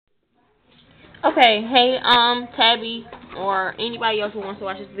Okay, hey, Tabby, or anybody else who wants to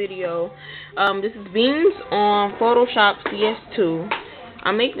watch this video. This is Beans on Photoshop CS2.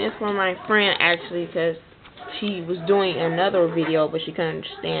 I'm making this for my friend, actually, because she was doing another video, but she couldn't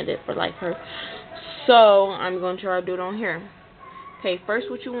understand it for, like, her. So, I'm going to try to do it on here. Okay, first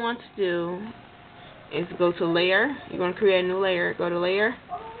what you want to do is go to Layer. You're going to create a new layer. Go to Layer,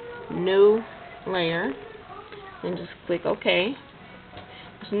 New Layer, and just click OK.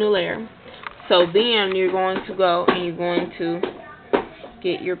 It's a new layer. So then you're going to go and you're going to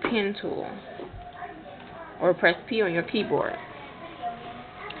get your pen tool or press P on your keyboard.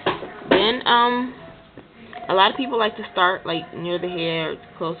 Then a lot of people like to start like near the head or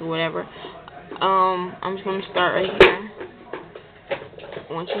close or whatever. I'm just going to start right here.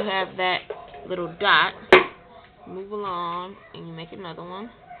 Once you have that little dot, move along and you make another one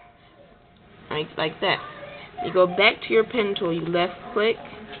like that. You go back to your pen tool, you left click,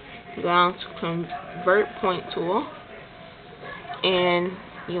 you go down to Convert Point tool, and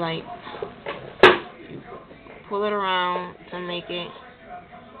you pull it around to make it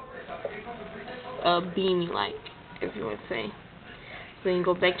beamy like, if you would say. So you can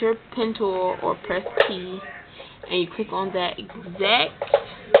go back to your pen tool or press P, and you click on that exact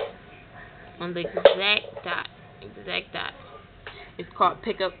dot. It's called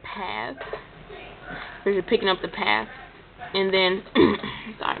Pick Up Path. So you're picking up the path, and then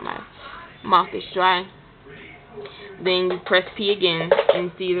sorry, my mouth is dry. Then you press P again,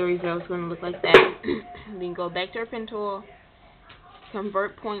 and see the result's going to look like that. Then you go back to your pen tool,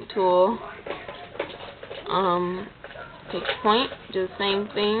 Convert Point tool, take a point, do the same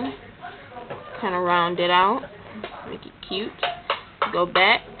thing, kind of round it out, make it cute. Go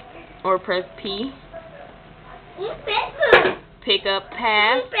back or press P. Pick up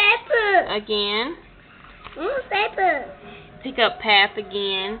path again. Pick up path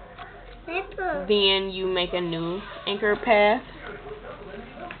again. Then you make a new anchor path.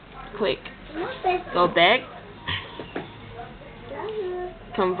 Click. Go back.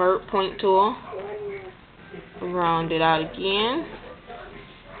 Convert point tool. Round it out again.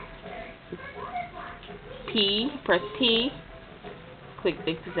 P. Press P. Click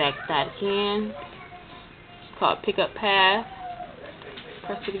the exact dot again. It's called Pick Up Path.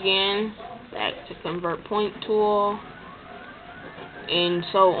 Press it again. Back to Convert Point tool, and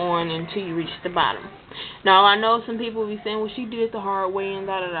so on until you reach the bottom. Now I know some people will be saying, well, she did it the hard way and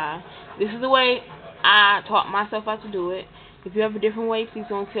da. This is the way I taught myself how to do it. If you have a different way, please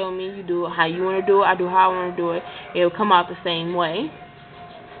don't tell me. You do it how you want to do it. I do how I want to do it. It will come out the same way.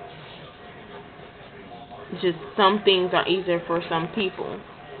 It's just some things are easier for some people.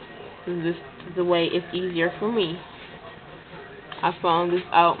 This is the way it's easier for me. I found this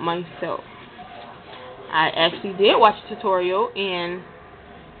out myself. I actually did watch a tutorial and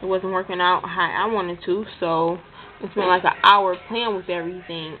it wasn't working out how I wanted to, so it spent like an hour playing with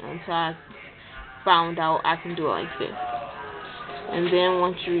everything until I found out I can do it like this. And then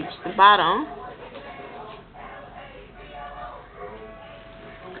once you reach the bottom,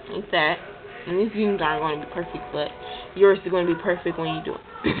 like that, and these views aren't going to be perfect, but yours is going to be perfect when you do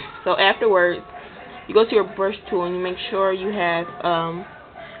it. So afterwards, you go to your brush tool and you make sure you have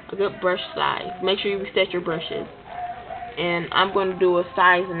a good brush size. Make sure you reset your brushes. And I'm going to do a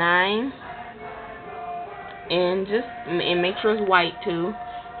size 9. And make sure it's white too.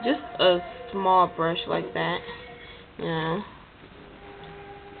 Just a small brush like that. You know.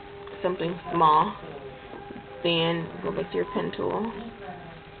 Something small. Then go back to your pen tool.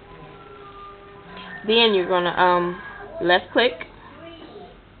 Then you're going to left click.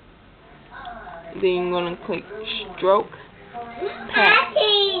 Then you're going to click Stroke Path.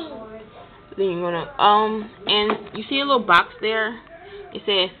 Then you're gonna and you see a little box there. It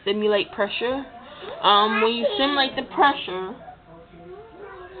says simulate pressure. When you simulate the pressure,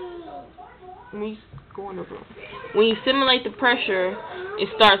 when you simulate the pressure, it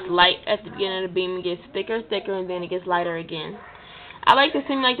starts light at the beginning of the beam, it gets thicker, and then it gets lighter again. I like to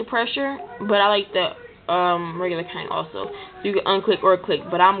simulate the pressure, but I like the regular kind also. So you can unclick or click,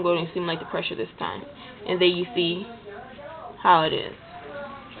 but I'm going to simulate the pressure this time, and then you see how it is.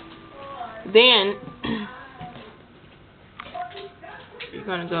 Then you're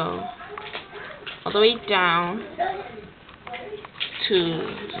gonna go all the way down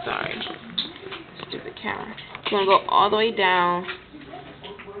to stupid camera. You're gonna go all the way down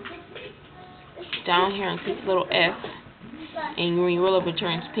here and click the little F, and when you roll up, it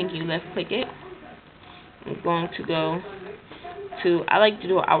turns pink. You left click it. I'm going to go to, I like to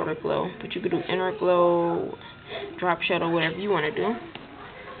do an outer glow, but you could do inner glow, drop shadow, whatever you want to do.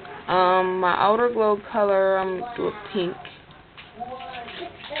 My outer glow color, I'm going to do a pink.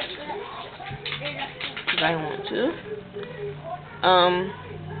 I want to.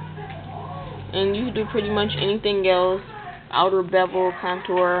 And you can do pretty much anything else. Outer bevel,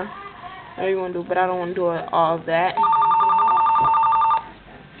 contour, whatever you want to do, but I don't want to do all of that.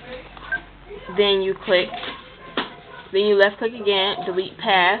 Then you left click again, delete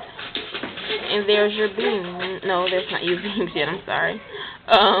path, and there's your beam. No, that's not your beams yet, I'm sorry.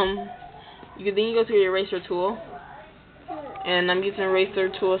 Then you go to your eraser tool, and I'm using eraser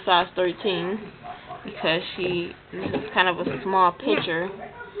tool size 13 because this is kind of a small picture,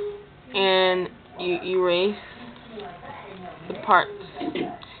 and you erase the parts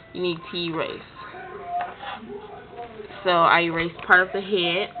you need to erase. So I erased part of the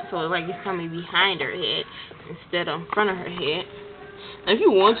head, so like it's coming behind her head instead of in front of her head. Now, if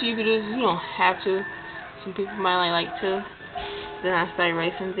you want to, you could just, you don't have to. Some people might like to. Then I start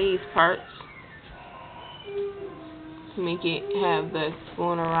erasing these parts to make it have the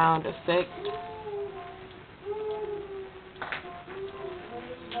going around effect.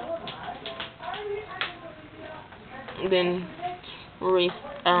 Then erase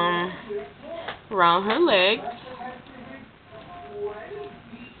around her legs.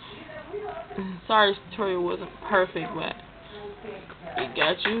 Sorry, this tutorial wasn't perfect, but it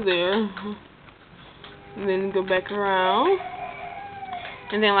got you there. And then go back around,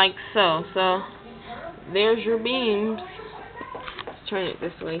 and then like so. So there's your beams. Let's turn it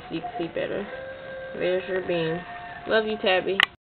this way so you can see better. There's your beams. Love you, Tabby.